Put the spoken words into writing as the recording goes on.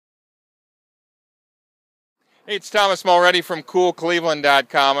Hey, it's Thomas Mulready from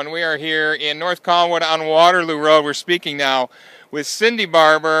CoolCleveland.com, and we are here in North Collinwood on Waterloo Road. We're speaking now with Cindy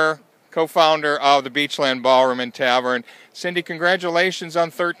Barber, co-founder of the Beachland Ballroom and Tavern. Cindy, congratulations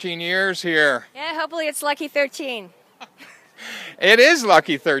on 13 years here. Yeah, hopefully it's lucky 13. It is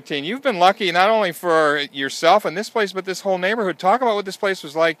lucky 13. You've been lucky not only for yourself and this place, but this whole neighborhood. Talk about what this place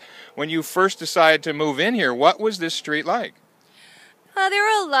was like when you first decided to move in here. What was this street like? There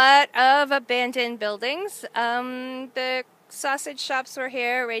were a lot of abandoned buildings. The sausage shops were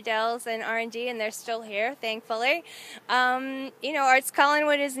here, Raydell's and R&D, and they're still here, thankfully. Arts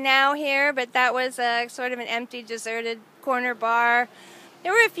Collinwood is now here, but that was sort of an empty, deserted corner bar.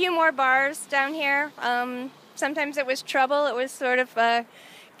 There were a few more bars down here. Sometimes it was trouble. It was sort of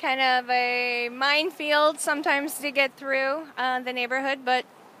kind of a minefield sometimes to get through the neighborhood, but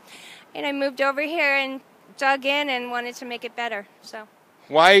I moved over here and dug in and wanted to make it better. So,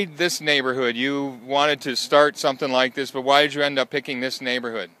 why this neighborhood? You wanted to start something like this, but why did you end up picking this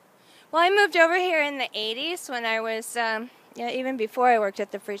neighborhood? Well, I moved over here in the 80s when I was, even before I worked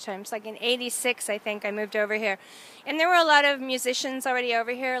at the Free Times, like in 86, I think I moved over here. And there were a lot of musicians already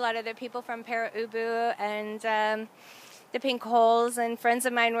over here, a lot of the people from Para Ubu and the Pink Holes, and friends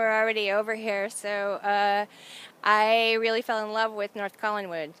of mine were already over here. So I really fell in love with North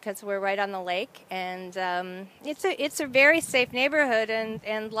Collinwood because we're right on the lake, and it's a very safe neighborhood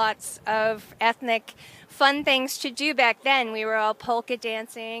and lots of ethnic fun things to do back then. We were all polka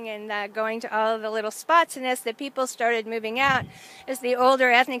dancing and going to all of the little spots, and as the people started moving out, as the older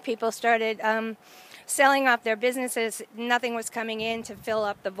ethnic people started selling off their businesses, nothing was coming in to fill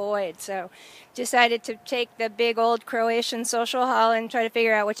up the void. So decided to take the big old Croatian social hall and try to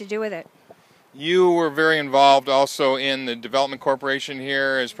figure out what to do with it. You were very involved also in the Development Corporation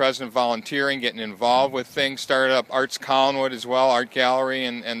here as president, volunteering, getting involved with things, started up Arts Collinwood as well, art gallery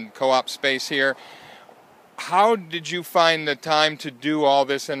and co-op space here. How did you find the time to do all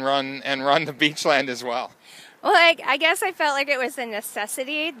this and run the Beachland as well? Well, I guess I felt like it was a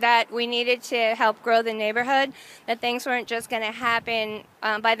necessity that we needed to help grow the neighborhood, that things weren't just going to happen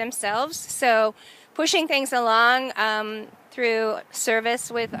by themselves. So pushing things along through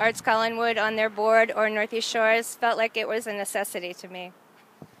service with Arts Collinwood on their board or Northeast Shores felt like it was a necessity to me.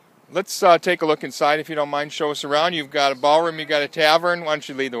 Let's take a look inside if you don't mind. Show us around. You've got a ballroom, you've got a tavern. Why don't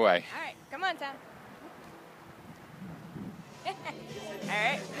you lead the way? All right, come on, Tom. All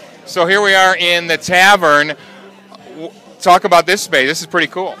right. So here we are in the tavern. Talk about this space. This is pretty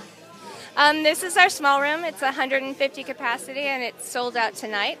cool. This is our small room. It's 150 capacity, and it's sold out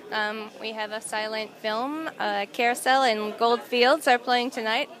tonight. We have a silent film, Carousel and Goldfields are playing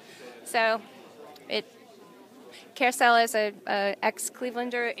tonight. So, Carousel is a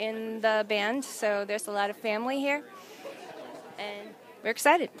ex-Clevelander in the band, so there's a lot of family here, and we're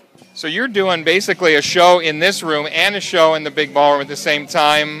excited. So you're doing basically a show in this room and a show in the big ballroom at the same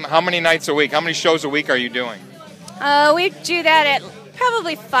time. How many nights a week? How many shows a week are you doing? We do that at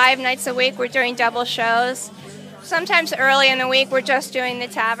probably 5 nights a week. We're doing double shows. Sometimes early in the week we're just doing the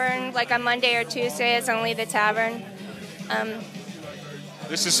tavern, like on Monday or Tuesday it's only the tavern.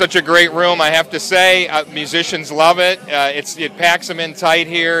 This is such a great room, I have to say. Musicians love it. It packs them in tight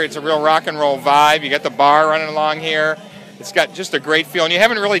here. It's a real rock and roll vibe. You got the bar running along here. It's got just a great feel. And you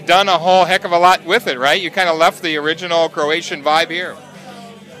haven't really done a whole heck of a lot with it, right? You kind of left the original Croatian vibe here.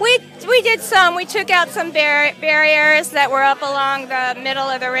 We did some. We took out some barriers that were up along the middle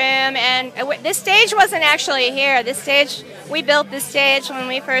of the room, and the stage wasn't actually here. We built the stage when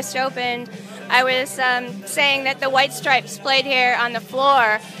we first opened. I was saying that the White Stripes played here on the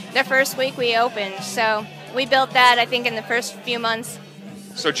floor the first week we opened, so we built that, I think, in the first few months.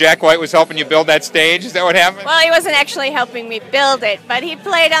 So Jack White was helping you build that stage? Is that what happened? Well, he wasn't actually helping me build it, but he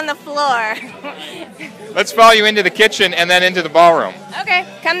played on the floor. Let's follow you into the kitchen and then into the ballroom. Okay,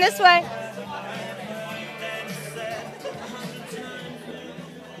 come this way.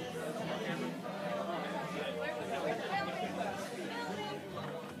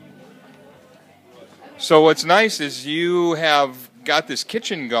 So what's nice is you have got this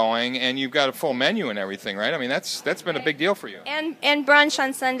kitchen going and you've got a full menu and everything, right? I mean, that's been a big deal for you. And brunch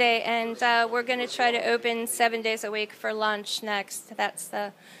on Sunday, and we're going to try to open 7 days a week for lunch next. That's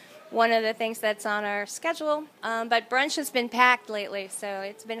one of the things that's on our schedule. But brunch has been packed lately, so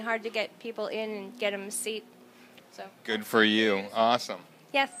it's been hard to get people in and get them a seat. So good for you. Awesome.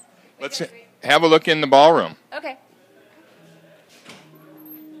 Yes. Let's have a look in the ballroom. Okay.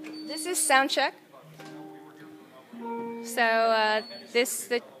 This is sound check. So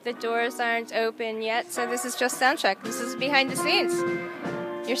the doors aren't open yet, so this is just sound check. This is behind the scenes.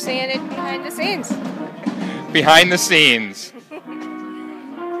 You're seeing it behind the scenes. Behind the scenes.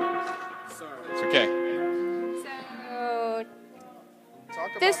 It's okay.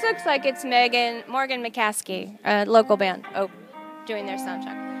 looks like it's Morgan McCaskey, a local band, doing their sound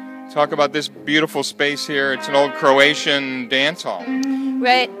check. Talk about this beautiful space here. It's an old Croatian dance hall.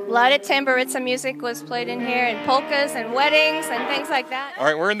 Right, a lot of tamburica music was played in here, and polkas and weddings and things like that. All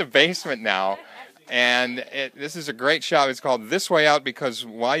right, we're in the basement now, and this is a great shop. It's called This Way Out because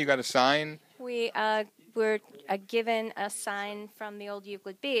why? You got a sign? We were given a sign from the old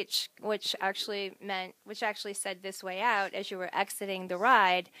Euclid Beach, which actually said "This Way Out" as you were exiting the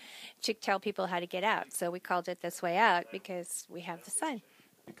ride, to tell people how to get out. So we called it "This Way Out" because we have the sign.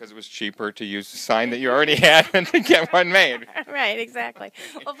 Because it was cheaper to use the sign that you already had than to get one made. Right, exactly.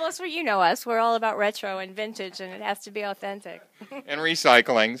 Well, plus, you know us. We're all about retro and vintage, and it has to be authentic. And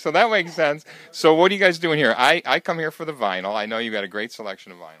recycling, so that makes sense. So what are you guys doing here? I come here for the vinyl. I know you got a great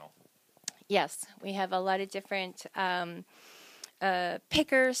selection of vinyl. Yes, we have a lot of different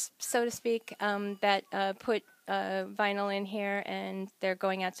pickers, so to speak, that put vinyl in here, and they're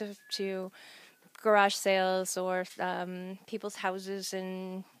going out to garage sales or people's houses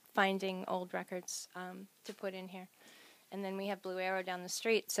and finding old records to put in here. And then we have Blue Arrow down the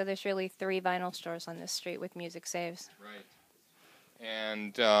street, so there's really 3 vinyl stores on this street with music saves. Right.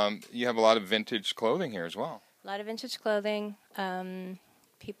 And you have a lot of vintage clothing here as well. A lot of vintage clothing.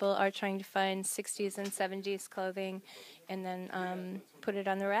 People are trying to find 60s and 70s clothing and then put it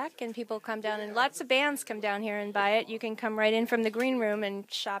on the rack, and people come down, and lots of bands come down here and buy it. You can come right in from the green room and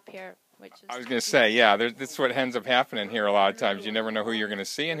shop here. I was going to say, yeah, that's what ends up happening here a lot of times. You never know who you're going to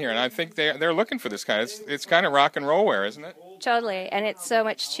see in here, and I think they're looking for this kind. It's kind of rock and roll wear, isn't it? Totally, and it's so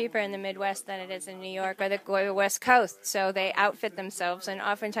much cheaper in the Midwest than it is in New York or the West Coast. So they outfit themselves, and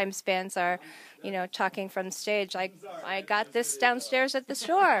oftentimes bands are, talking from stage like, "I got this downstairs at the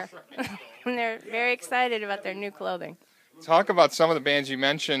store," and they're very excited about their new clothing. Talk about some of the bands you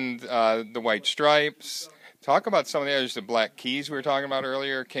mentioned, the White Stripes. Talk about some of the others. The Black Keys we were talking about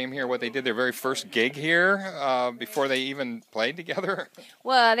earlier came here. What they did their very first gig here before they even played together.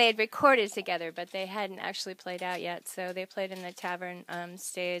 Well, they had recorded together, but they hadn't actually played out yet. So they played in the Tavern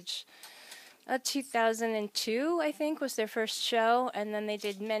stage. 2002, I think, was their first show, and then they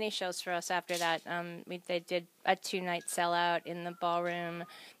did many shows for us after that. They did a 2-night sellout in the ballroom.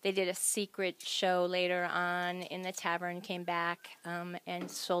 They did a secret show later on in the Tavern, came back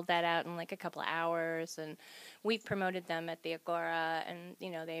and sold that out in like a couple of hours, and we promoted them at the Agora, and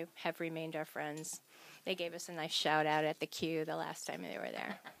they have remained our friends. They gave us a nice shout out at the Q the last time they were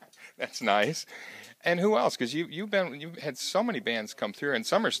there. That's nice. And who else? Because you've had so many bands come through, and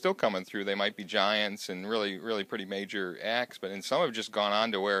some are still coming through. They might be giants and really, really pretty major acts, but and some have just gone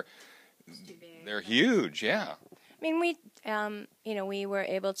on to where they're huge. Yeah. I mean, we were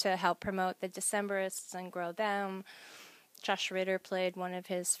able to help promote the Decemberists and grow them. Josh Ritter played one of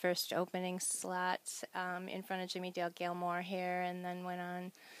his first opening slots in front of Jimmy Dale Gilmore here, and then went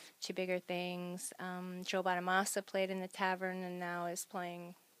on to bigger things. Joe Bonamassa played in the Tavern and now is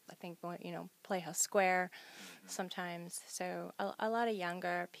playing, I think, Playhouse Square sometimes. So a lot of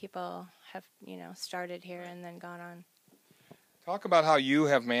younger people have, started here and then gone on. Talk about how you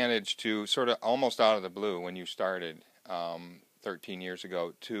have managed to sort of almost out of the blue when you started 13 years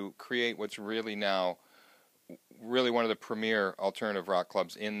ago to create what's really now really one of the premier alternative rock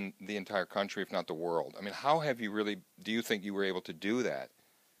clubs in the entire country, if not the world. I mean, how have you really, do you think you were able to do that?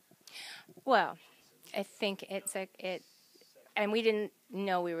 Well, I think and we didn't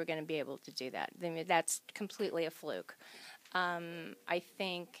know we were going to be able to do that. I mean, that's completely a fluke. I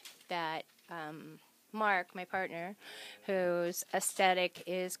think that Mark, my partner, whose aesthetic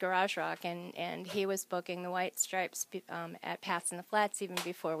is garage rock, and he was booking the White Stripes at Pats in the Flats even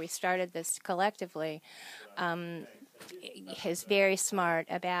before we started this collectively, is very smart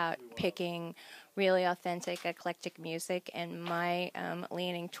about picking really authentic, eclectic music, and my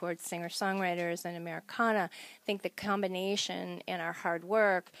leaning towards singer-songwriters and Americana. I think the combination and our hard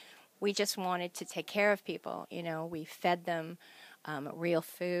work, we just wanted to take care of people. We fed them real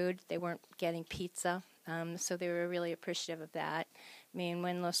food. They weren't getting pizza, so they were really appreciative of that. I mean,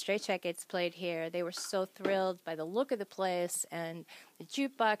 when Los Straitjackets played here, they were so thrilled by the look of the place and the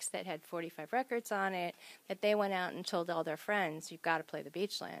jukebox that had 45 records on it that they went out and told all their friends, "You've got to play the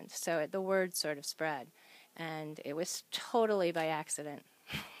Beachland." So the word sort of spread, and it was totally by accident.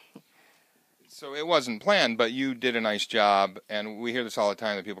 So it wasn't planned, but you did a nice job, and we hear this all the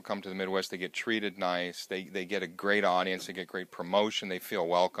time, that people come to the Midwest, they get treated nice, they get a great audience, they get great promotion, they feel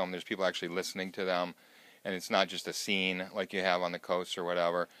welcome, there's people actually listening to them, and it's not just a scene like you have on the coast or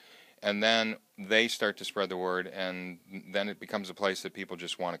whatever. And then they start to spread the word, and then it becomes a place that people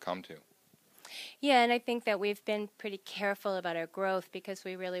just want to come to. Yeah, and I think that we've been pretty careful about our growth because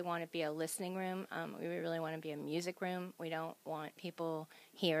we really want to be a listening room. We really want to be a music room. We don't want people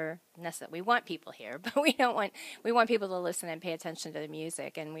here necessarily. We want people here, but we want people to listen and pay attention to the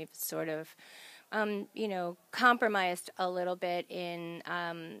music. And we've sort of, compromised a little bit in,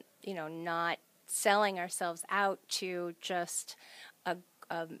 not selling ourselves out to just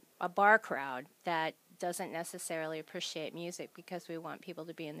a bar crowd that doesn't necessarily appreciate music, because we want people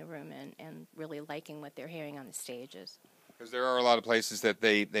to be in the room and really liking what they're hearing on the stages. Because there are a lot of places that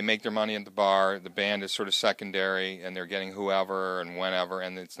they make their money at the bar, the band is sort of secondary, and they're getting whoever and whenever,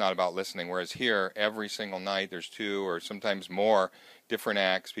 and it's not about listening. Whereas here, every single night, there's 2 or sometimes more different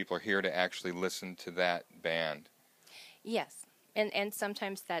acts. People are here to actually listen to that band. Yes, and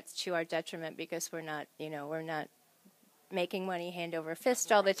sometimes that's to our detriment, because we're not making money hand over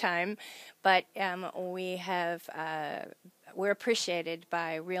fist all the time, but we're appreciated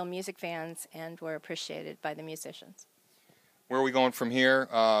by real music fans, and we're appreciated by the musicians. Where are we going from here?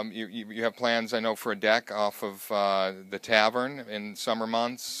 You have plans, I know, for a deck off of the Tavern in summer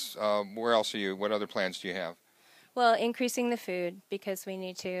months. Where else are you? What other plans do you have? Well, increasing the food, because we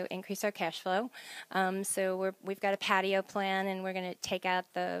need to increase our cash flow. So we've got a patio plan, and we're going to take out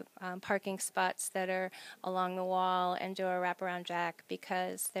the parking spots that are along the wall and do a wraparound jack,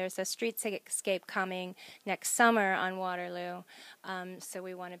 because there's a streetscape coming next summer on Waterloo. So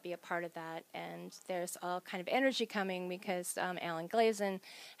we want to be a part of that. And there's all kind of energy coming, because Alan Glazin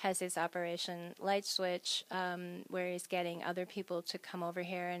has his Operation Light Switch, where he's getting other people to come over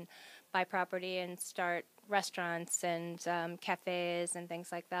here and buy property and start restaurants and cafes and things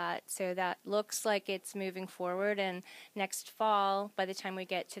like that. So that looks like it's moving forward, and next fall, by the time we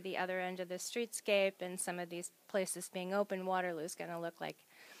get to the other end of the streetscape and some of these places being open, Waterloo's going to look like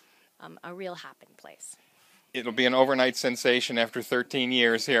a real hopping place. It'll be an overnight sensation after 13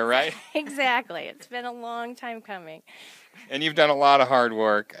 years here, right? Exactly. It's been a long time coming. And you've done a lot of hard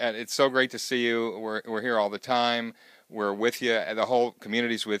work, and it's so great to see you. We're here all the time. We're with you. The whole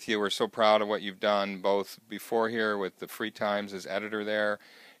community's with you. We're so proud of what you've done, both before here with the Free Times as editor there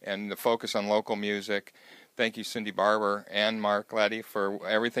and the focus on local music. Thank you, Cindy Barber and Mark Leddy, for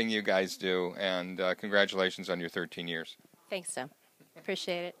everything you guys do, and congratulations on your 13 years. Thanks, Tom.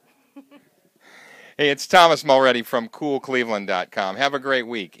 Appreciate it. Hey, it's Thomas Mulready from CoolCleveland.com. Have a great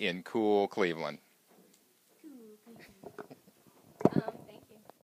week in Cool Cleveland.